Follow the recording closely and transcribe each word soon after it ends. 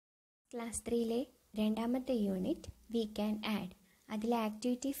Class 3-ലെ രണ്ടാമത്തെ unit we can add. അതിലെ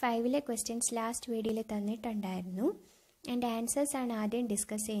activity 5-ലെ questions last വീഡിയോയിൽ തന്നിട്ടുണ്ടായിരുന്നു. എൻ്റെ ആൻസേഴ്സ് ആണ് ആദ്യം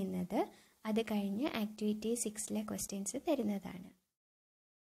ഡിസ്കസ് ചെയ്യുന്നത്. അത് കഴിഞ്ഞ് ആക്ടിവിറ്റി 6-ലെ ക്വസ്റ്റ്യൻസ് തരുന്നതാണ്.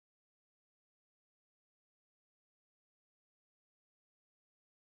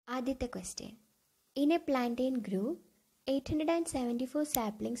 ആദ്യത്തെ question. In A plantain group 874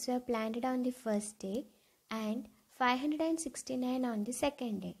 saplings were planted on the first day and 569 on the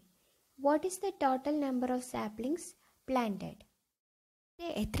second day. What is the total number of saplings planted?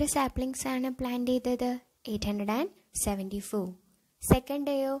 എത്ര സാപ്ലിങ്സ് ആണ് പ്ലാന്റ് ചെയ്തത്? 874. Second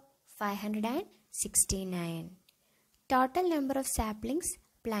ഡേയോ 569. Total number of saplings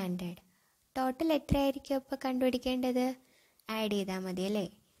planted. Total എത്രയായിരിക്കും ഇപ്പോൾ കണ്ടുപിടിക്കേണ്ടത്? Add ചെയ്താൽ മതി അല്ലേ?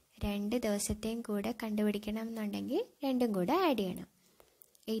 2 ദിവസത്തെയും കൂടെ കണ്ടുപിടിക്കണം എന്നുണ്ടെങ്കിൽ രണ്ടും കൂടെ ആഡ് ചെയ്യണം.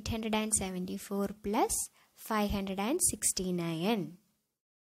 874 പ്ലസ് 569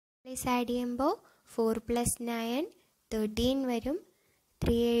 പ്ലസ് ആഡ് ചെയ്യുമ്പോൾ 4 പ്ലസ് 9 13 വരും.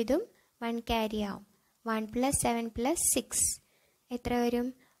 3 എഴുതും, 1 ക്യാരി ആവും. 1 പ്ലസ് 7 പ്ലസ് 6 എത്ര വരും?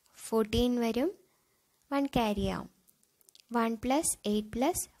 14 വരും. 1 ക്യാരി ആവും. 1 പ്ലസ് 8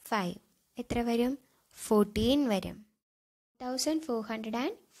 പ്ലസ് 5 എത്ര വരും? 14 വരും.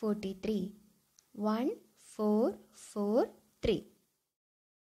 1443. 1443.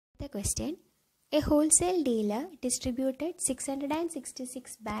 The question. A wholesale dealer distributed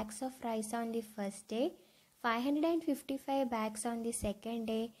 666 bags of rice on the first day, 555 bags on the second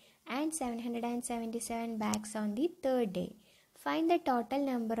day, and 777 bags on the third day. Find the total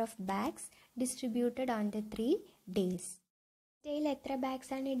number of bags distributed on the 3 days. Dayil etra bags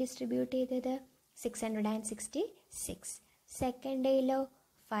aanu distribute cheythathu? 666. Second day lo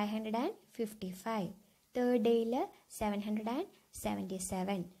 555. Third day lo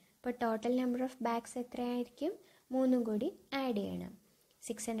 777. ഇപ്പോൾ total number of bags എത്രയായിരിക്കും? 3 കൂടി add ചെയ്യണം.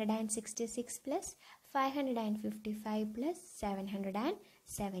 666 plus 555 plus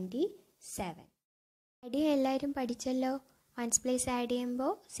 777. Add ചെയ്യാൻ എല്ലാവരും പഠിച്ചല്ലോ. 1s place add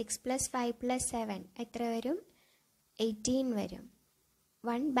ചെയ്യുമ്പോൾ 6 plus 5 plus 7 എത്ര വരും? 18 വരും.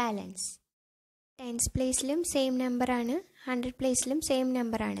 1 ബാലൻസ്. 10s പ്ലേസിലും സെയിം നമ്പറാണ്, 100 പ്ലേസിലും സെയിം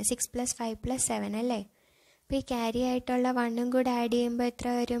നമ്പറാണ്. 6 പ്ലസ് 5 പ്ലസ് 7 അല്ലേ? അപ്പോൾ ഈ ക്യാരി ആയിട്ടുള്ള 1ഉം കൂടെ ആഡ് ചെയ്യുമ്പോൾ എത്ര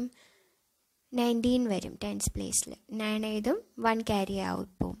വരും? 19 വരും. 10s പ്ലേസിൽ 9 എഴുതും, 1 ക്യാരി ആവും.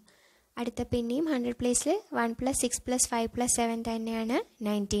 ഇപ്പോൾ അടുത്ത പിന്നെയും 100 പ്ലേസിൽ 1 പ്ലസ് 6 പ്ലസ് 5 പ്ലസ് 7 തന്നെയാണ്,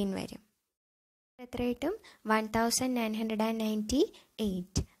 19 വരും. എത്ര കിട്ടും?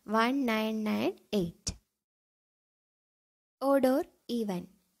 1998. 1998. Odd or even.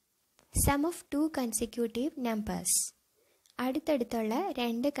 Sum of 2 consecutive numbers. അടുത്തടുത്തുള്ള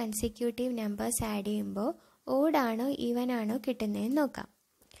 2 consecutive numbers add ചെയ്യുമ്പോൾ ഓഡ് ആണോ ഈവൻ ആണോ കിട്ടുന്നതെന്ന് നോക്കാം.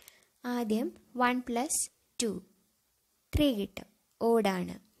 ആദ്യം 1 പ്ലസ് 2 3 കിട്ടും,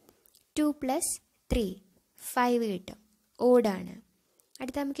 ഓഡാണ്. 2 പ്ലസ് 3 5 കിട്ടും, ഓഡാണ്.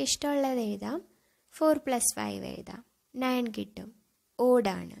 അടുത്ത നമുക്ക് ഇഷ്ടമുള്ളത് എഴുതാം. 4 പ്ലസ് 5 എഴുതാം, 9 കിട്ടും,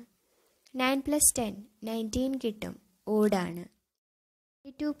 ഓഡാണ്. 9 പ്ലസ് 10 19 കിട്ടും, ഓഡാണ്.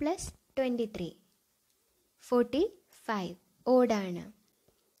 2 പ്ലസ് 23 45 ഓഡാണ്.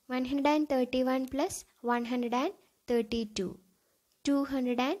 131 പ്ലസ് 132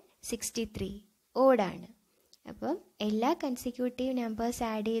 263 ഓഡാണ്. അപ്പം എല്ലാ കൺസിക്യൂട്ടീവ് നമ്പേഴ്സ്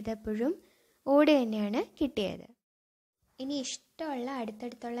ആഡ് ചെയ്തപ്പോഴും ഓഡ് തന്നെയാണ് കിട്ടിയത്. ഇനി ഇഷ്ടമുള്ള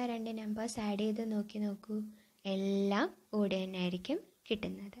അടുത്തടുത്തുള്ള 2 നമ്പേഴ്സ് ആഡ് ചെയ്ത് നോക്കൂ, എല്ലാം ഓഡ് തന്നെ ആയിരിക്കും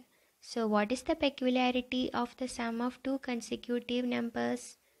കിട്ടുന്നത്. So what is the peculiarity of the sum of 2 consecutive numbers?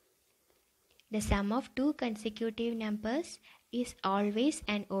 The sum of 2 consecutive numbers is always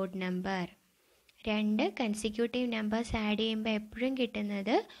an odd number. 2 consecutive numbers add ചെയ്യുമ്പോൾ എപ്പോഴും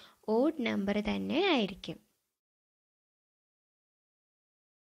കിട്ടുന്നത് ഓഡ് നമ്പർ തന്നെ ആയിരിക്കും.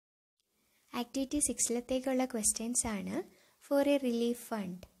 ആക്ടിവിറ്റി 6-ലേക്കുള്ള ക്വസ്റ്റ്യൻസ് ആണ്. Four A relief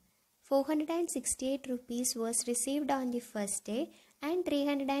fund 468 rupees was received on the first day and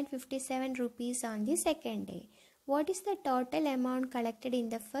 357 rupees on the second day. What is the total amount collected in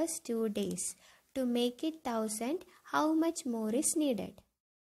the first 2 days? To make it 1000, how much more is needed?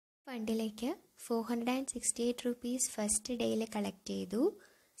 ഫണ്ടിലേക്ക് 468 rupees first ഡേയിൽ collect ചെയ്തു,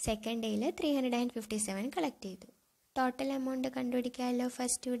 second ഡേയിൽ 357 collect ചെയ്തു. Total amount കണ്ടുപിടിക്കാമല്ലോ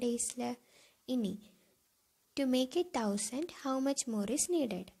first 2 ഡേയ്സിൽ. ഇനി to make it 1000, how much more is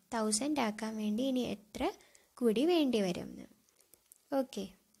needed? 1000 ആക്കാൻ വേണ്ടി ഇനി എത്ര കൂടി വേണ്ടി വരും എന്ന്. ഓക്കെ,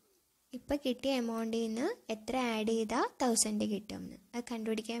 ഇപ്പോൾ കിട്ടിയ എമൗണ്ടിൽ നിന്ന് എത്ര ആഡ് ചെയ്താൽ 1000 കിട്ടുമെന്ന് അത്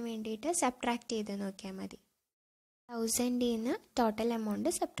കണ്ടുപിടിക്കാൻ വേണ്ടിയിട്ട് സബ്ട്രാക്ട് ചെയ്ത് നോക്കിയാൽ മതി. 1000 നിന്ന് ടോട്ടൽ എമൗണ്ട്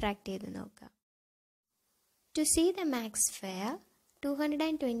സബ്ട്രാക്ട് ചെയ്ത് നോക്കാം. To see the max fair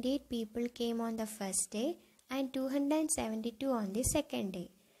 228 people came on the first day and 272 on the second day.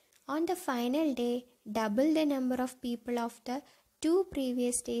 On the final day, double the number of people of the 2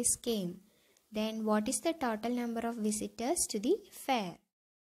 previous days came. Then what is the total number of visitors to the fair?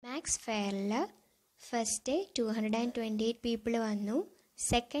 Max fairil first day 228 people vannu,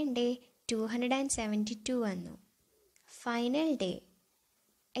 second day 272 vannu. Final day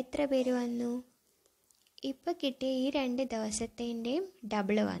എത്ര പേര് വന്നു? ഇപ്പോൾ കിട്ടിയ ഈ 2 ദിവസത്തിൻ്റെയും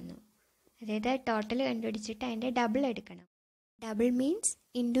double വന്നു. അതായത് total കണ്ടുപിടിച്ചിട്ട് അതിൻ്റെ ഡബിൾ എടുക്കണം. ഡബിൾ മീൻസ്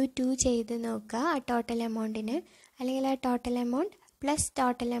ഇൻറ്റു 2 ചെയ്ത് നോക്കുക ആ ടോട്ടൽ എമൗണ്ടിന്, അല്ലെങ്കിൽ ആ total amount plus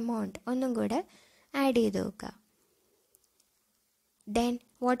total amount ഒന്നും കൂടെ ആഡ് ചെയ്ത് നോക്കുക. Then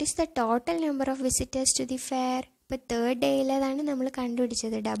what is the total number of visitors to the fair? ഇപ്പോൾ തേർഡ് ഡേയിലതാണ് നമ്മൾ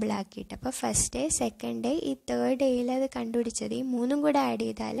കണ്ടുപിടിച്ചത് ഡബിൾ ആക്കിയിട്ട്. അപ്പോൾ ഫസ്റ്റ് ഡേ, സെക്കൻഡ് ഡേ, ഈ തേർഡ് ഡേയിൽ അത് കണ്ടുപിടിച്ചത് ഈ 3 കൂടെ ആഡ്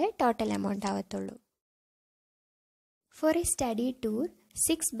ചെയ്താലേ total amount ആവത്തുള്ളൂ. For a study tour,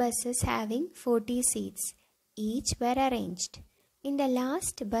 6 buses having 40 seats each were arranged. In the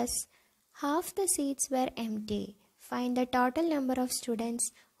last bus, half the seats were empty. Find the total number of students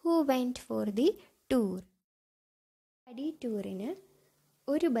who went for the tour. Study tourന്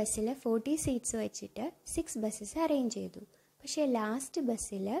ഒരു ബസ്സിൽ 40 seats വെച്ചിട്ട് 6 buses arrange ചെയ്തു. പക്ഷേ last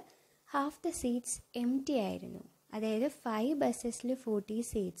ബസ്സിൽ half the seats എംറ്റി ആയിരുന്നു. അതായത് 5 ബസ്സസിൽ 40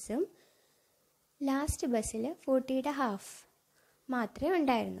 സീറ്റ്സും last ബസ്സിൽ 40യുടെ half മാത്രമേ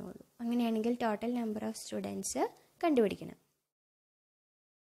ഉണ്ടായിരുന്നുള്ളൂ. അങ്ങനെയാണെങ്കിൽ ടോട്ടൽ നമ്പർ ഓഫ് സ്റ്റുഡൻസ് കണ്ടുപിടിക്കണം.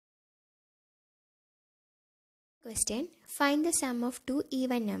 Question, find the sum of 2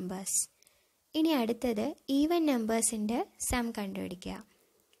 even numbers. ഇനി അടുത്തത് ഈവൻ നമ്പേഴ്സിൻ്റെ സം കണ്ടുപിടിക്കുക.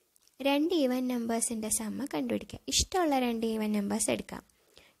 2 ഈവൻ നമ്പേഴ്സിൻ്റെ സമ്മ് കണ്ടുപിടിക്കുക. ഇഷ്ടമുള്ള 2 ഈവൻ നമ്പേഴ്സ് എടുക്കാം.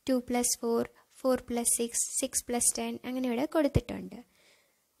 2 + 4, 4 + 6, 6 + 10 അങ്ങനെ ഇവിടെ കൊടുത്തിട്ടുണ്ട്.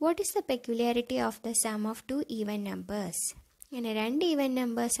 What is the peculiarity of the sum of 2 even numbers? ഇങ്ങനെ 2 ഈവൻ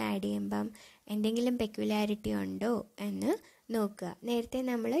നമ്പേഴ്സ് ആഡ് ചെയ്യുമ്പം എന്തെങ്കിലും പെക്യുലാരിറ്റി ഉണ്ടോ എന്ന് നോക്കുക. നേരത്തെ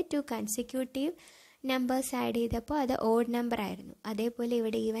നമ്മൾ 2 കൺസിക്യൂട്ടീവ് നമ്പേഴ്സ് ആഡ് ചെയ്തപ്പോൾ അത് ഓഡ് നമ്പർ ആയിരുന്നു. അതേപോലെ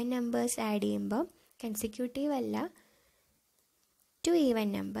ഇവിടെ ഈവൻ നമ്പേഴ്സ് ആഡ് ചെയ്യുമ്പം കൺസിക്യൂട്ടീവ് അല്ല, 2 ഈവൻ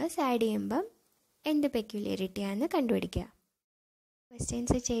നമ്പേഴ്സ് ആഡ് ചെയ്യുമ്പം എന്ത് പെക്യുലാരിറ്റിയാണെന്ന് കണ്ടുപിടിക്കുക.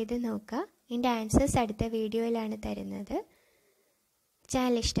 ക്വസ്റ്റ്യൻസ് ചെയ്ത് നോക്കുക. ഇതിൻ്റെ ആൻസേഴ്സ് അടുത്ത വീഡിയോയിലാണ് തരുന്നത്.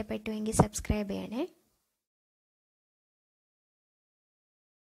 ചാനൽ ഇഷ്ടപ്പെട്ടുവെങ്കിൽ സബ്സ്ക്രൈബ് ചെയ്യണേ.